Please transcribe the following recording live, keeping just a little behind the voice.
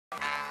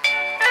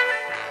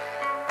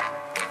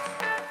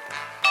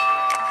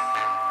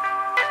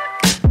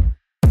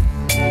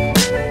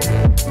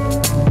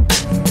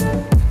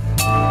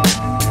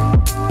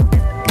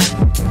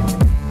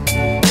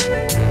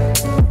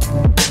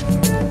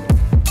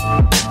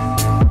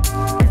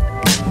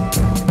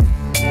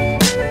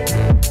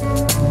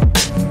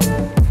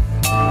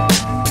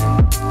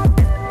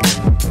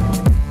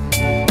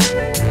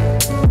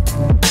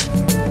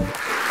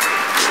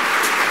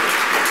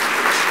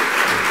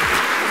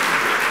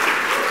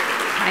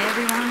Hi,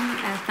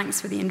 everyone. Thanks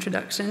for the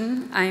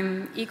introduction.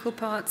 I'm equal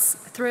parts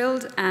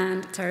thrilled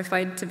and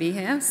terrified to be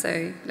here,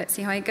 so let's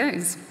see how it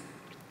goes.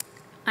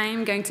 I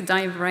am going to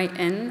dive right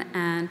in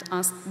and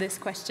ask this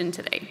question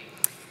today.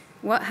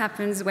 What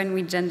happens when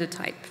we gender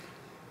type?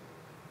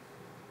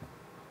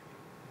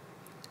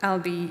 I'll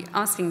be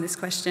asking this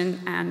question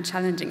and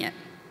challenging it.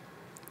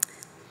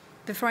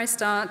 Before I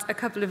start, a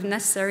couple of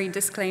necessary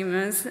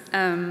disclaimers.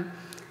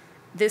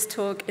 This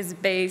talk is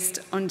based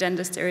on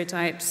gender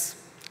stereotypes.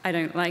 I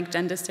don't like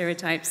gender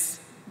stereotypes,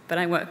 but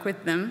I work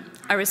with them.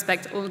 I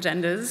respect all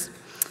genders.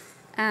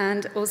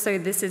 And also,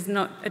 this is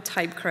not a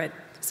type crit.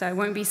 So I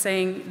won't be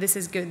saying this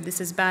is good, this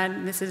is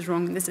bad, this is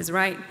wrong, this is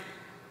right.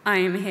 I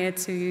am here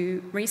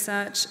to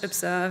research,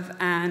 observe,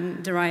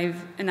 and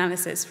derive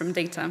analysis from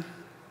data.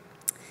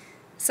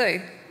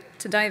 So,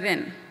 to dive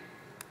in,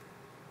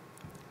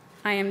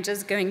 I am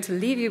just going to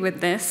leave you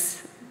with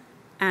this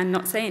and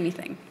not say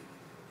anything.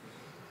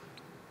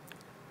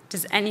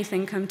 Does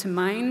anything come to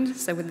mind?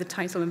 So with the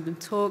title of the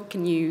talk,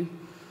 can you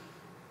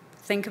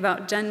think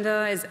about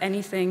gender? Is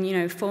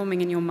anything,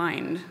 forming in your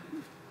mind?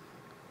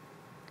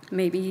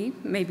 Maybe,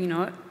 maybe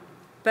not.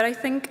 But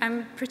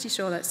I'm pretty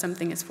sure that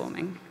something is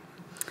forming.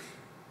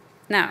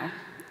 Now,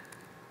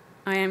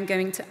 I am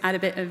going to add a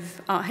bit of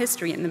art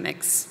history in the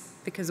mix,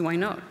 because why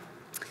not?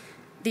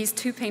 These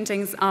two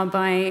paintings are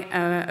by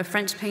a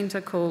French painter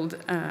called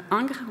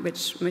Ingres,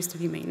 which most of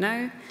you may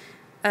know.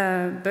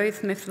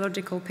 Both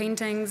mythological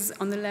paintings.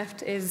 On the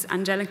left is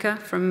Angelica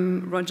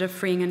from Roger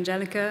freeing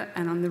Angelica,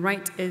 and on the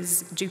right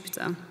is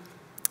Jupiter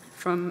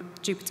from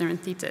Jupiter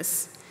and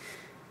Thetis.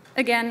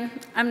 Again,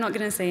 I'm not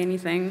going to say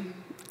anything.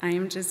 I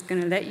am just going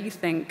to let you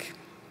think.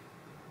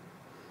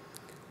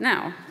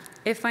 Now,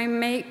 if I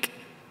make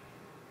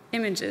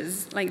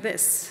images like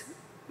this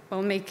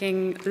while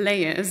making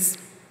layers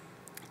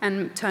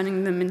and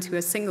turning them into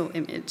a single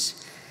image,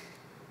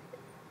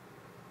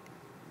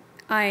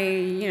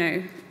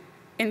 I,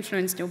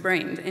 influenced your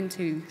brain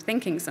into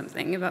thinking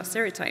something about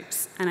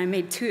stereotypes, and I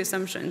made two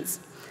assumptions.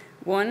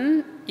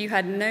 One, you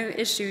had no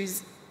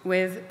issues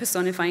with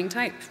personifying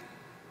type.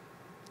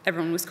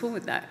 Everyone was cool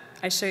with that.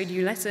 I showed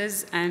you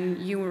letters, and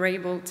you were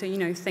able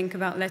to, think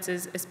about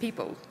letters as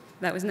people.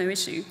 That was no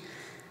issue.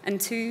 And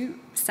two,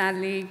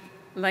 sadly,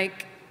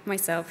 like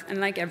myself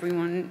and like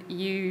everyone,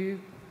 you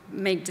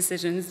make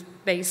decisions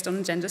based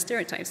on gender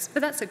stereotypes.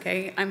 But that's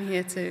okay. I'm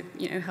here to,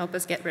 help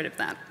us get rid of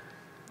that.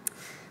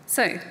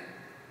 So,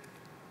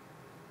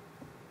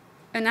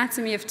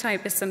 anatomy of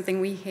type is something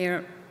we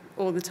hear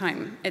all the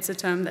time. It's a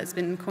term that's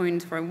been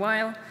coined for a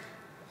while.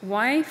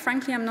 Why?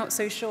 Frankly, I'm not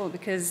so sure,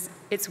 because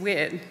it's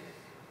weird.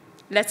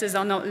 Letters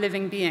are not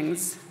living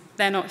beings.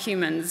 They're not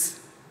humans.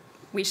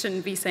 We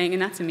shouldn't be saying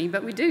anatomy,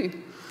 but we do.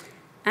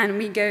 And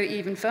we go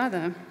even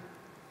further.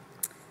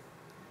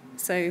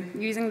 So,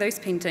 using those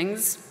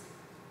paintings,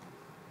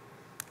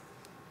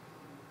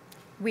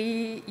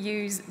 we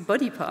use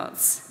body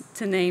parts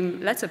to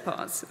name letter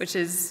parts, which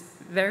is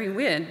very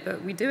weird,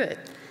 but we do it.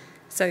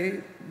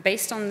 So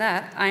based on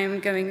that, I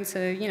am going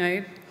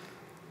to,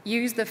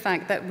 use the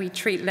fact that we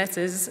treat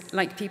letters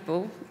like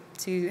people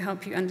to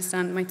help you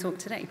understand my talk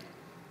today.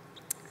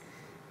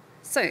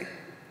 So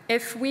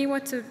if we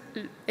were to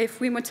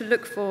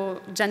look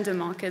for gender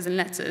markers in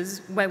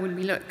letters, where would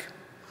we look?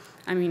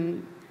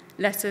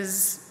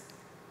 Letters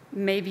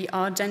maybe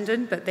are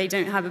gendered, but they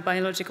don't have a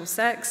biological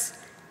sex.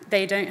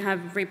 They don't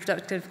have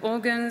reproductive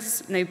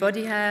organs, no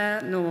body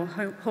hair, nor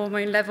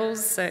hormone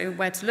levels, so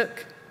where to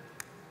look?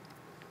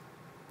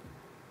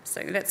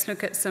 So let's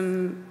look at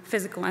some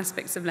physical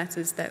aspects of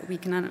letters that we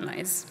can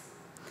analyze.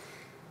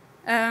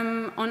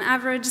 On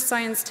average,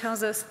 science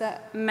tells us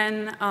that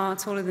men are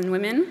taller than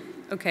women.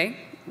 Okay,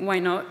 why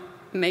not?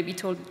 Maybe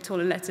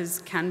taller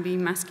letters can be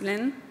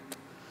masculine.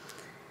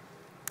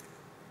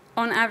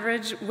 On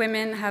average,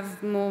 women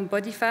have more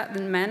body fat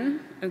than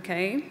men.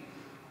 Okay,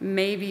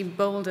 maybe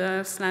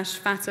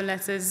bolder/fatter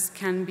letters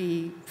can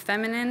be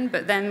feminine,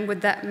 but then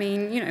would that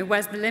mean,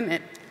 where's the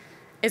limit?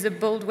 Is a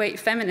bold weight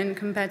feminine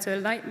compared to a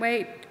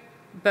lightweight,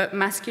 but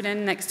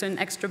masculine next to an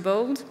extra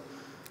bold?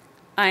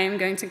 I am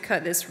going to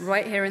cut this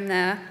right here and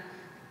there.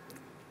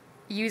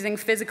 Using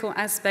physical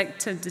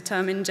aspect to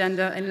determine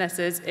gender in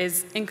letters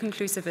is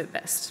inconclusive at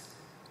best.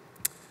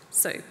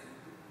 So,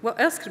 what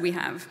else could we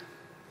have?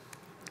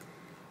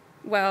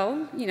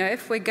 Well,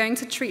 if we're going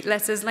to treat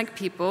letters like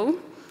people,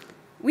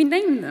 we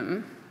name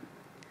them.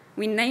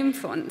 We name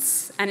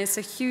fonts, and it's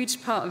a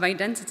huge part of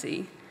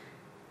identity.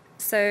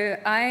 So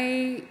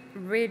I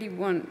really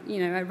want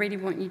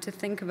you to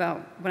think about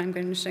what I'm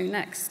going to show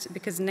next,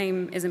 because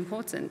name is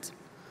important.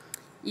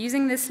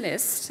 Using this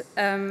list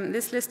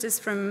is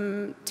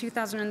from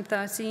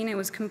 2013. It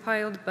was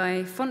compiled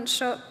by Font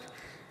Shop.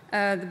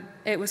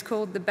 It was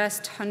called the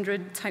best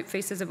 100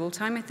 typefaces of all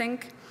time, I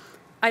think.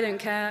 I don't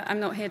care.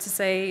 I'm not here to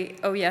say,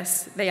 oh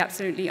yes, they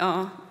absolutely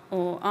are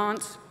or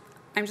aren't.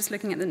 I'm just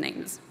looking at the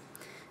names.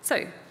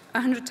 So,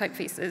 100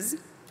 typefaces.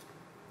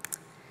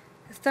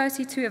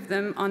 32 of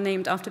them are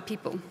named after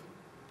people.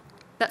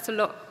 That's a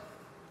lot.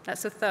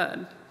 That's a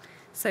third.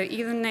 So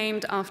either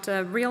named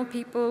after real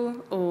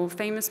people or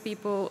famous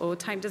people or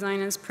type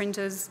designers,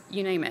 printers,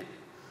 you name it.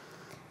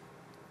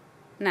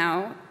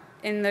 Now,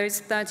 in those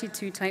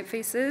 32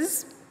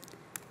 typefaces,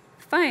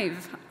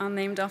 5 are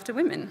named after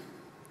women.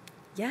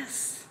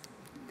 Yes.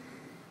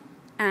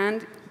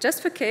 And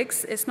just for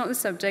kicks, it's not the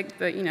subject,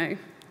 but you know,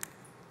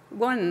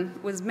 1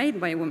 was made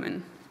by a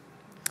woman.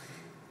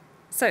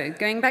 So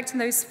going back to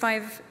those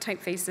 5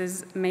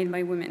 typefaces made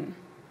by women,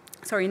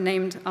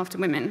 named after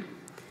women.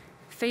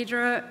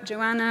 Phaedra,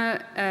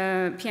 Joanna,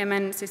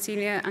 PMN,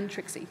 Cecilia, and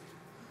Trixie.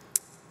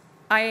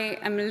 I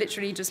am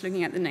literally just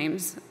looking at the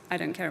names. I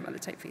don't care about the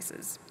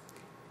typefaces.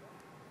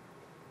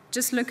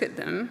 Just look at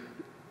them,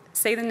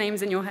 say the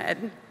names in your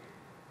head.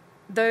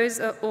 Those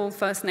are all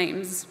first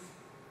names,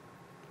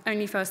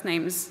 only first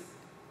names,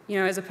 you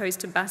know, as opposed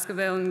to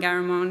Baskerville and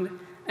Garamond,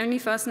 only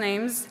first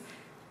names,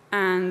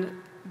 and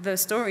the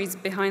stories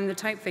behind the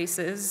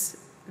typefaces,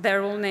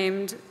 they're all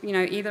named, you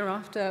know, either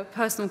after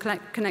personal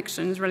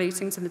connections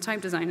relating to the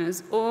type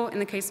designers, or in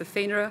the case of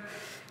Phaedra,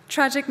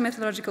 tragic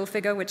mythological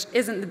figure, which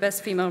isn't the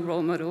best female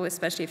role model,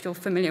 especially if you're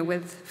familiar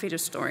with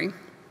Phaedra's story.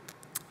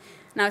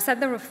 Now, I said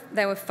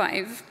there were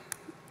 5.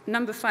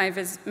 Number 5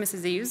 is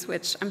Mrs. Eves,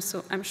 which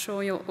I'm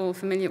sure you're all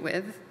familiar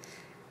with.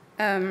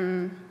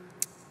 Mrs.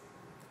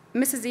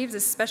 Eves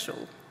is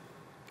special.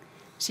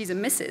 She's a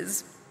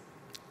Mrs.,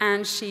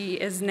 and she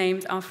is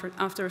named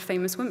after a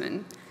famous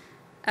woman.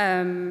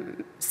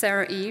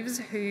 Sarah Eves,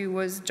 who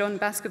was John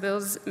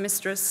Baskerville's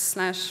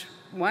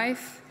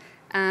mistress/wife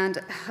and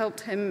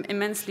helped him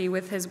immensely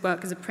with his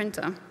work as a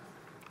printer.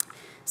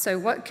 So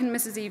what can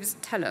Mrs. Eves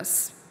tell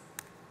us?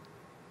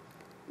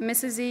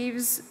 Mrs.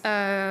 Eves,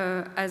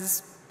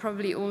 as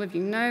probably all of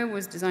you know,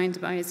 was designed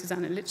by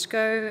Susanna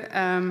Lichko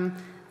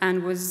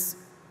and was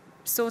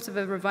sort of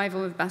a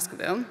revival of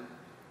Baskerville.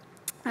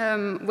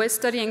 We're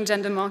studying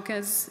gender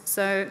markers,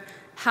 so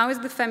how is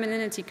the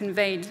femininity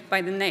conveyed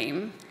by the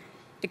name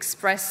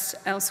expressed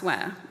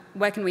elsewhere?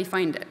 Where can we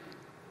find it?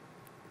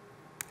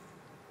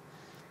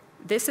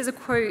 This is a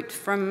quote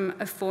from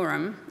a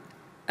forum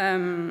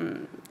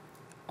on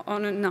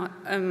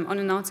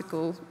an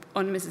article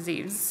on Mrs.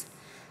 Eves.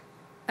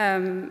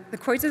 The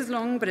quote is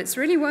long, but it's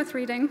really worth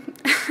reading,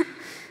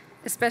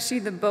 especially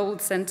the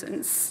bold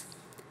sentence.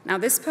 Now,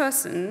 this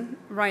person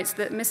writes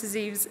that Mrs.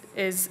 Eves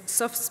is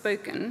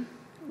soft-spoken,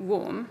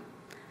 warm,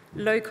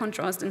 low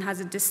contrast, and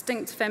has a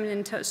distinct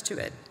feminine touch to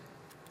it.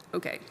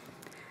 Okay.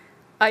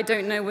 I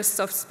don't know what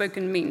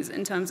soft-spoken means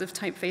in terms of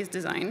typeface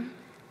design,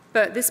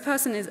 but this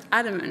person is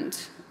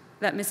adamant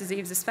that Mrs.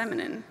 Eves is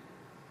feminine.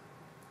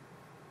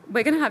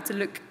 We're going to have to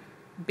look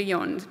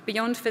beyond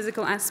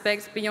physical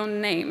aspects,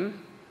 beyond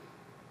name.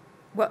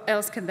 What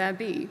else could there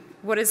be?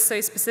 What is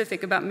so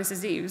specific about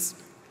Mrs. Eves?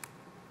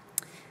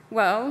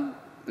 Well,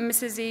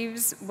 Mrs.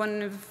 Eves,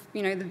 one of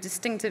the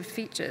distinctive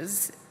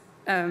features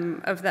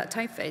of that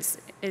typeface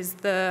is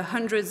the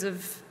hundreds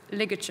of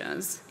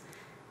ligatures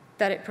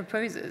that it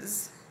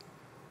proposes.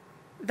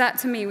 That,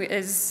 to me,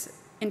 is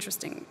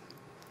interesting.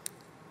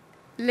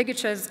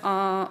 Ligatures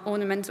are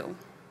ornamental.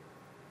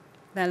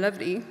 They're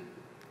lovely,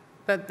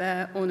 but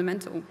they're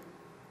ornamental.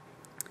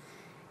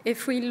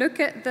 If we look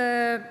at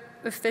the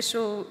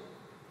official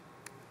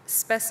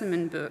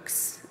specimen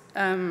books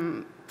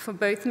for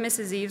both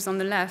Mrs. Eves on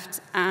the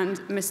left and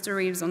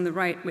Mr. Eves on the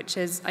right, which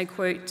is, I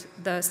quote,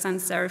 the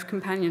sans serif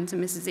companion to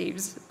Mrs.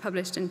 Eves,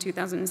 published in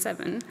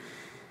 2007,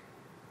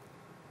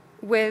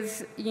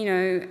 with,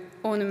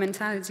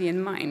 ornamentality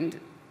in mind,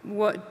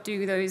 what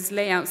do those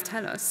layouts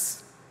tell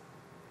us?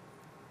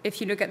 If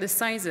you look at the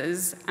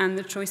sizes and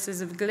the choices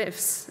of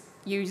glyphs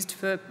used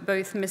for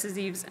both Mrs.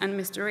 Eves and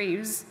Mr.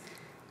 Eves,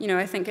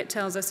 I think it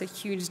tells us a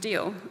huge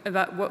deal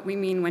about what we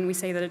mean when we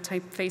say that a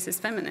typeface is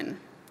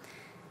feminine.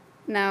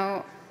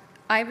 Now,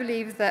 I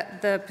believe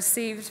that the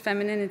perceived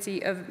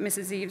femininity of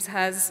Mrs. Eves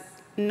has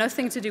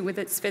nothing to do with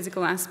its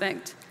physical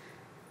aspect,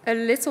 a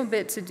little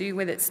bit to do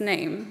with its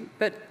name,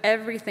 but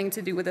everything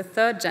to do with a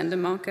third gender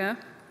marker,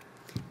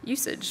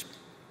 usage.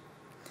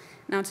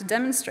 Now, to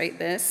demonstrate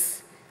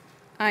this,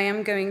 I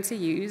am going to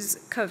use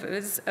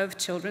covers of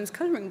children's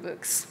coloring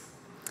books.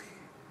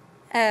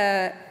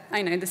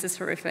 I know, this is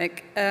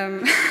horrific.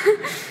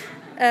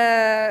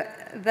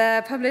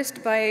 They're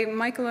published by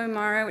Michael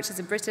O'Mara, which is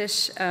a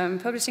British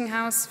publishing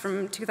house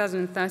from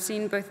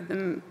 2013. Both of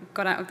them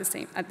got out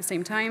at the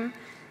same time.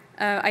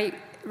 I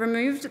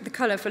removed the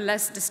color for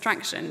less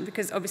distraction,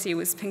 because obviously it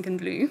was pink and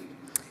blue.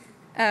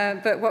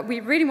 But what we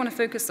really want to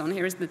focus on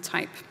here is the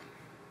type.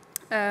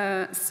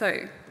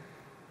 So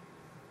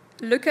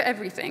look at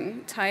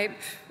everything, type,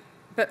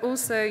 but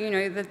also,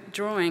 the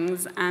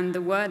drawings and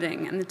the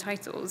wording and the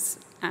titles,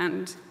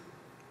 and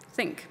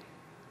think.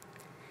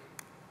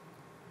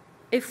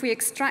 If we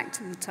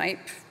extract the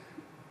type,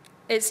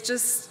 it's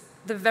just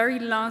the very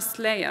last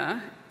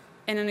layer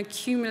in an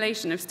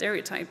accumulation of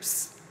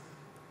stereotypes.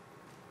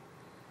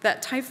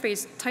 That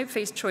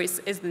typeface choice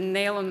is the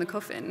nail on the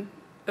coffin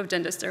of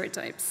gender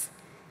stereotypes.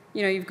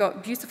 You've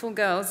got beautiful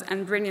girls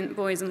and brilliant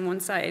boys on one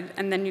side,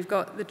 and then you've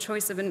got the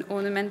choice of an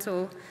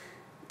ornamental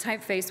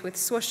typeface with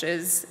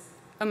swashes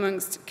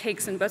amongst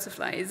cakes and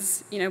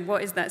butterflies, you know,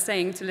 what is that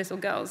saying to little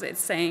girls? It's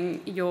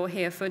saying you're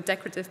here for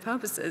decorative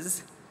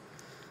purposes.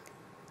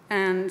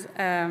 And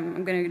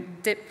I'm going to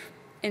dip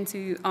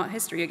into art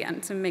history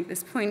again to make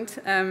this point.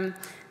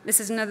 This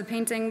is another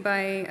painting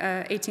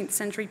by 18th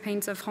century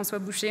painter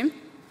François Boucher.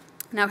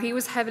 Now, he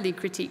was heavily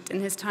critiqued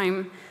in his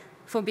time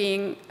for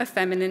being a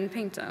feminine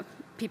painter.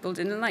 People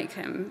didn't like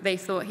him. They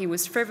thought he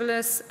was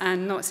frivolous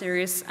and not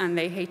serious, and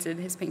they hated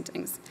his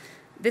paintings.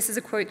 This is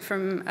a quote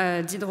from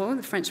Diderot,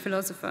 the French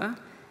philosopher,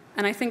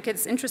 and I think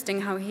it's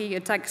interesting how he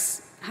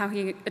attacks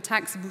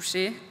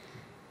Boucher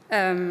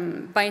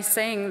by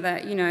saying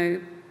that, you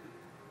know,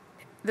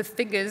 the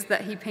figures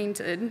that he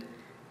painted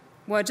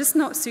were just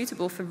not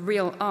suitable for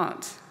real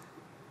art.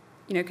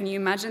 You know, can you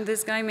imagine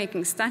this guy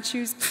making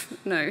statues?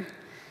 No.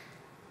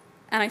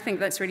 And I think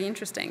that's really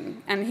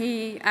interesting. And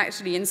he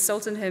actually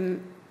insulted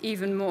him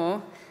even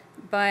more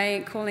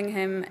by calling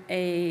him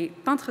a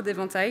peintre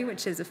d'éventail,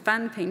 which is a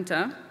fan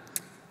painter.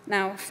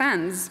 Now,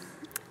 fans,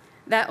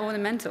 they're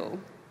ornamental,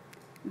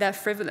 they're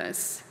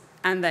frivolous,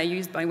 and they're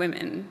used by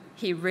women.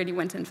 He really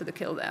went in for the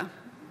kill there.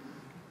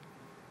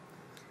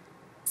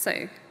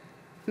 So,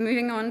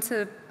 moving on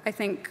to, I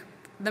think,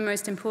 the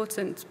most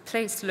important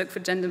place to look for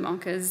gender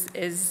markers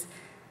is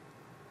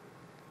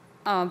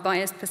our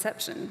biased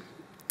perception.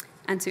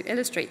 And to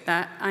illustrate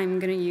that, I'm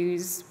going to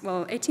use,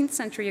 well, 18th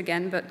century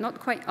again, but not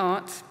quite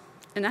art,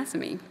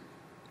 anatomy.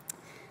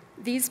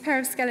 These pair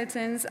of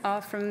skeletons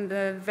are from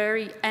the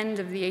very end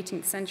of the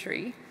 18th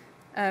century.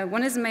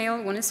 One is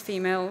male, one is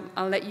female.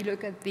 I'll let you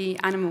look at the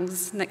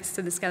animals next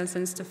to the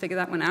skeletons to figure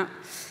that one out.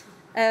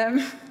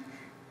 And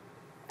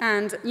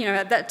you know,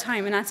 at that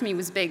time, anatomy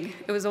was big.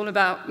 It was all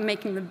about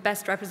making the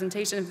best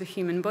representation of the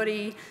human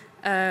body,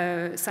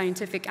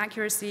 scientific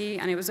accuracy,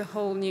 and it was a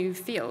whole new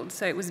field.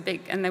 So it was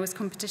big, and there was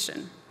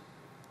competition.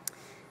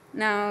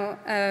 Now,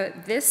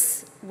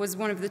 this was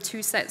one of the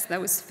two sets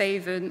that was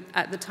favored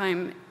at the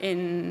time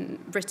in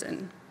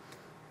Britain.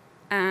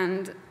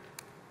 And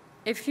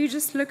if you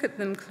just look at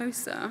them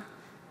closer,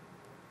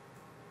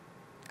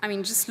 I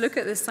mean, just look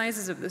at the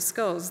sizes of the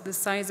skulls, the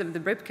size of the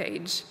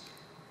ribcage.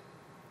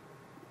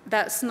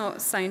 That's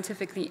not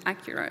scientifically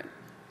accurate.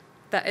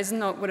 That is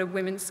not what a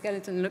women's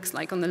skeleton looks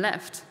like on the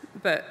left,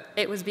 but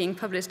it was being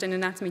published in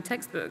anatomy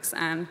textbooks,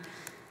 and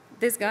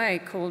this guy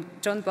called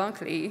John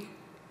Barclay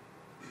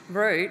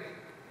wrote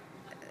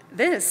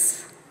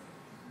this,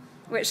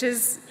 which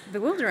is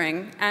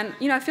bewildering. And,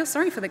 you know, I feel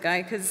sorry for the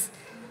guy, because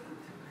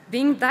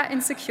being that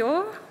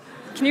insecure,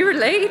 can you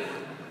relate?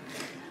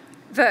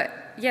 But,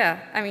 yeah,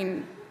 I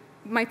mean,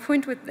 my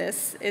point with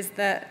this is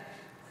that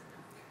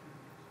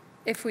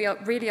if we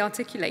really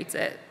articulate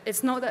it,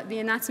 it's not that the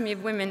anatomy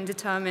of women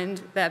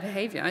determined their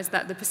behavior, it's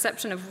that the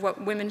perception of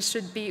what women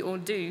should be or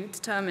do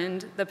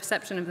determined the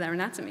perception of their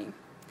anatomy.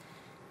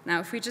 Now,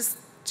 if we just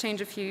change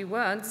a few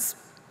words,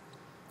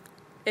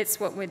 it's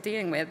what we're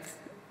dealing with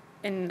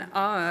in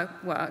our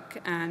work,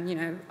 and you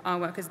know, our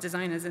work as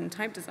designers and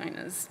type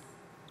designers.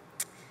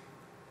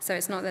 So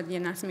it's not that the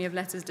anatomy of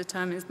letters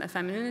determines their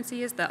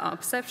femininity, it's that our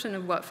perception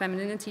of what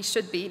femininity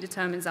should be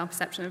determines our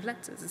perception of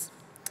letters.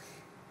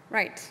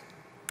 Right.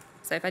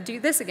 So if I do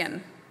this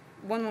again,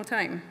 one more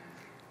time,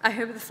 I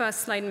hope the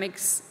first slide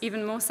makes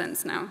even more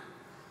sense now.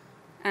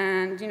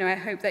 And you know, I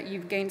hope that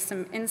you've gained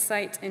some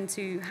insight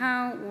into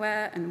how,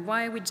 where, and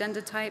why we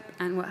gender type,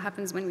 and what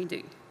happens when we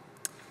do.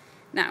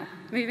 Now,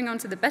 moving on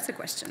to the better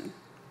question,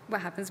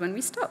 what happens when we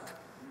stop?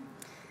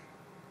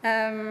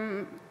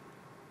 I'm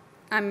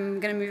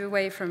going to move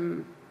away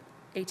from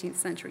 18th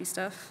century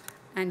stuff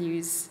and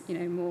use, you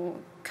know, more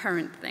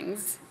current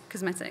things,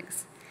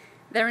 cosmetics.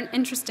 They're an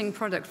interesting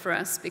product for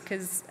us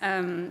because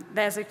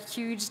there's a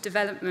huge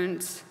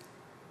development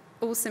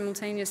all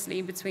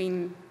simultaneously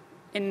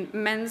in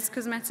men's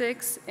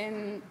cosmetics,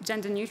 in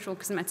gender-neutral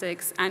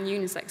cosmetics, and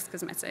unisex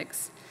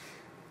cosmetics.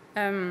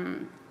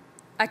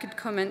 I could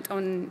comment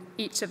on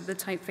each of the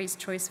typeface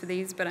choice for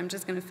these, but I'm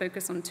just going to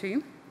focus on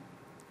two,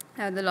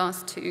 the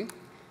last two.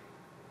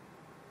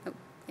 Oh,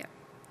 yeah.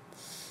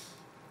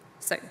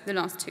 So, the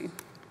last two.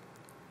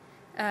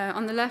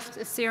 On the left,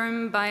 a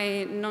serum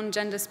by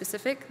non-gender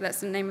specific, that's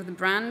the name of the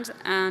brand,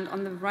 and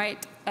on the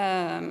right,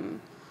 a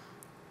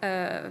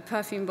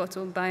perfume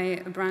bottle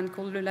by a brand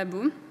called Le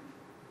Labo.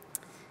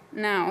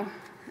 Now,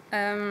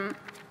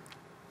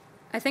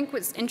 I think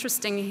what's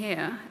interesting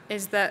here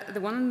is that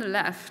the one on the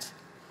left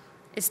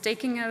is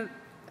taking a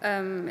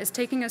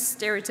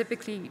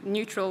stereotypically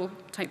neutral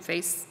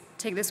typeface.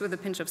 Take this with a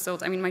pinch of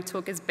salt. I mean, my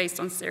talk is based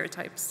on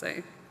stereotypes,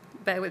 so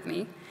bear with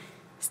me.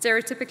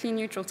 Stereotypically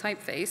neutral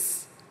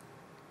typeface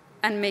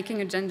and making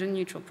a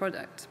gender-neutral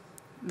product.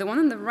 The one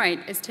on the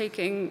right is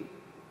taking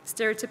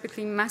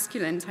stereotypically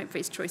masculine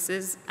typeface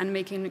choices and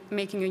making a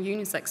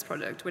unisex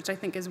product, which I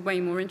think is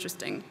way more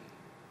interesting.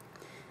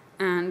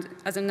 And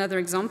as another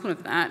example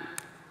of that,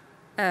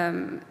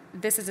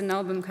 this is an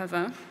album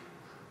cover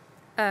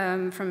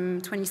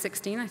from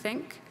 2016, I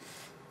think.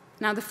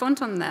 Now, the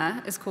font on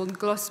there is called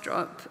Gloss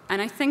Drop,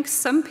 and I think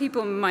some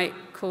people might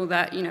call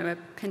that, you know, a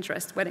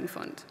Pinterest wedding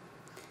font.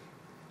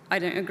 I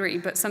don't agree,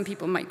 but some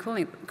people might call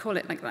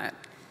it like that.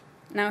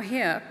 Now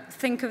here,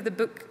 think of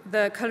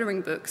the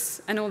coloring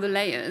books and all the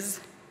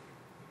layers.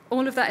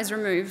 All of that is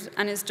removed,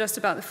 and it's just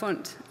about the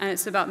font, and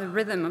it's about the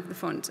rhythm of the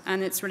font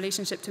and its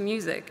relationship to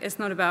music. It's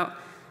not about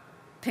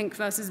pink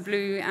versus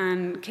blue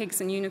and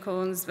cakes and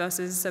unicorns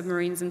versus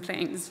submarines and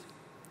planes.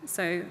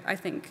 So I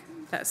think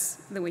that's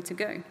the way to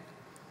go.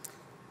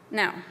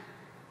 Now,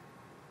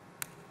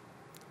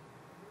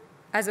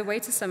 as a way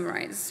to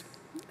summarize,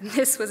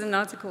 this was an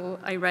article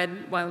I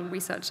read while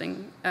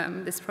researching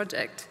this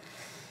project.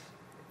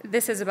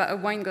 This is about a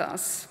wine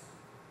glass.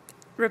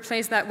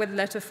 Replace that with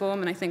letter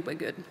form, and I think we're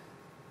good.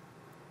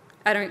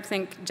 I don't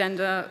think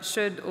gender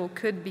should or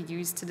could be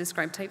used to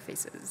describe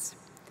typefaces.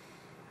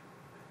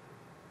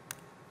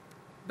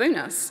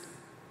 Bonus.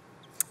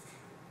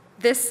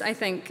 This, I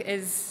think,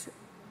 is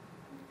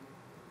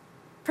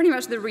pretty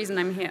much the reason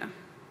I'm here.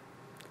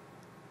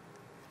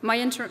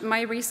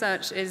 My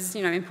research is,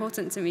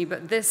 important to me,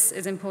 but this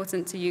is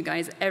important to you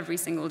guys every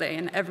single day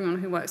and everyone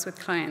who works with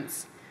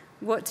clients.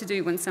 What to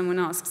do when someone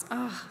asks,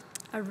 oh,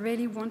 I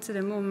really wanted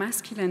a more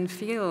masculine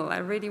feel. I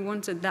really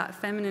wanted that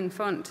feminine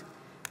font.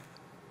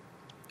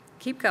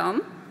 Keep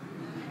calm.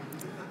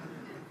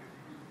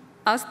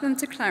 Ask them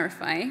to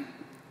clarify.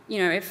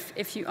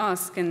 If you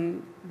ask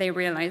and they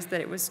realize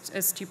that it was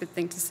a stupid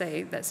thing to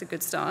say, that's a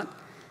good start.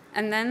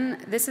 And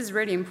then, this is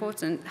really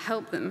important,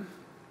 help them.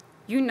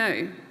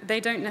 They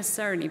don't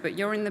necessarily, but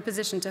you're in the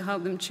position to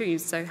help them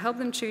choose. So help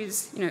them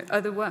choose,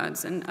 other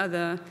words and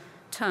other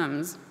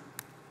terms.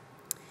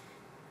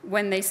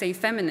 When they say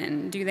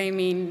feminine, do they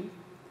mean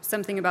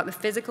something about the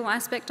physical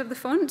aspect of the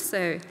font?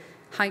 So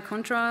high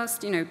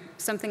contrast,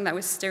 something that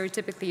was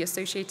stereotypically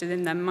associated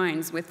in their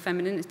minds with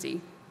femininity.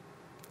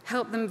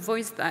 Help them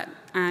voice that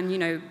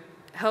and,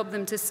 help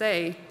them to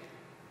say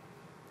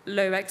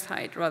low X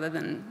height rather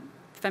than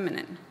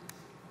feminine.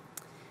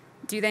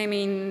 Do they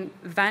mean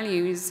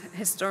values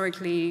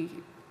historically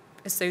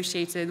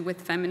associated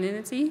with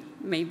femininity?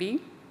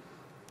 Maybe.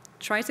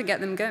 Try to get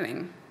them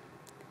going.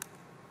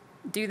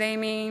 Do they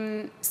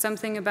mean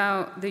something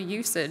about the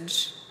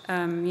usage,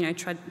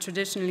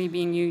 traditionally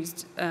being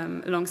used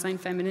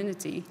alongside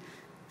femininity?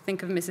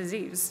 Think of Mrs.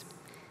 Eves.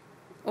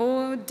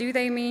 Or do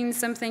they mean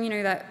something,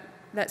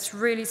 that's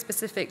really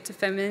specific to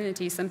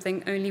femininity,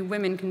 something only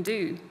women can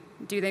do?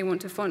 Do they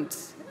want a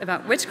font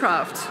about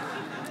witchcraft?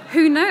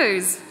 Who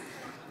knows?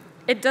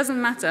 It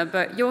doesn't matter,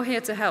 but you're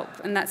here to help,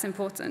 and that's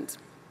important.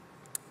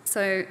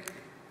 So,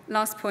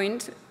 last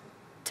point,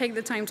 take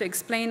the time to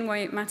explain why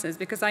it matters,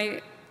 because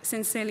I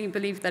sincerely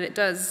believe that it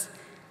does,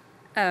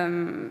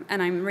 and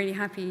I'm really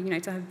happy,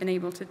 to have been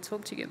able to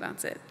talk to you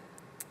about it.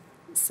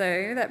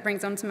 So that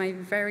brings on to my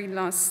very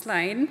last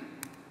slide.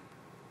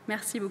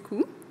 Merci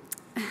beaucoup.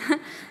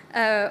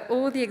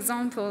 All the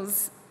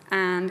examples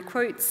and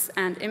quotes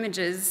and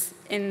images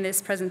in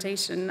this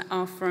presentation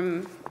are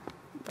from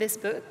this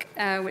book,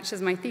 which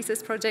is my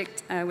thesis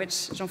project,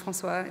 which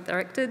Jean-François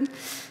directed.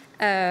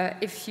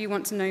 If you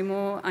want to know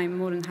more, I'm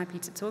more than happy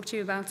to talk to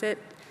you about it.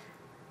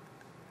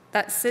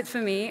 That's it for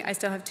me. I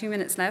still have 2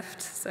 minutes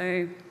left,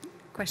 so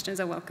questions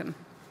are welcome.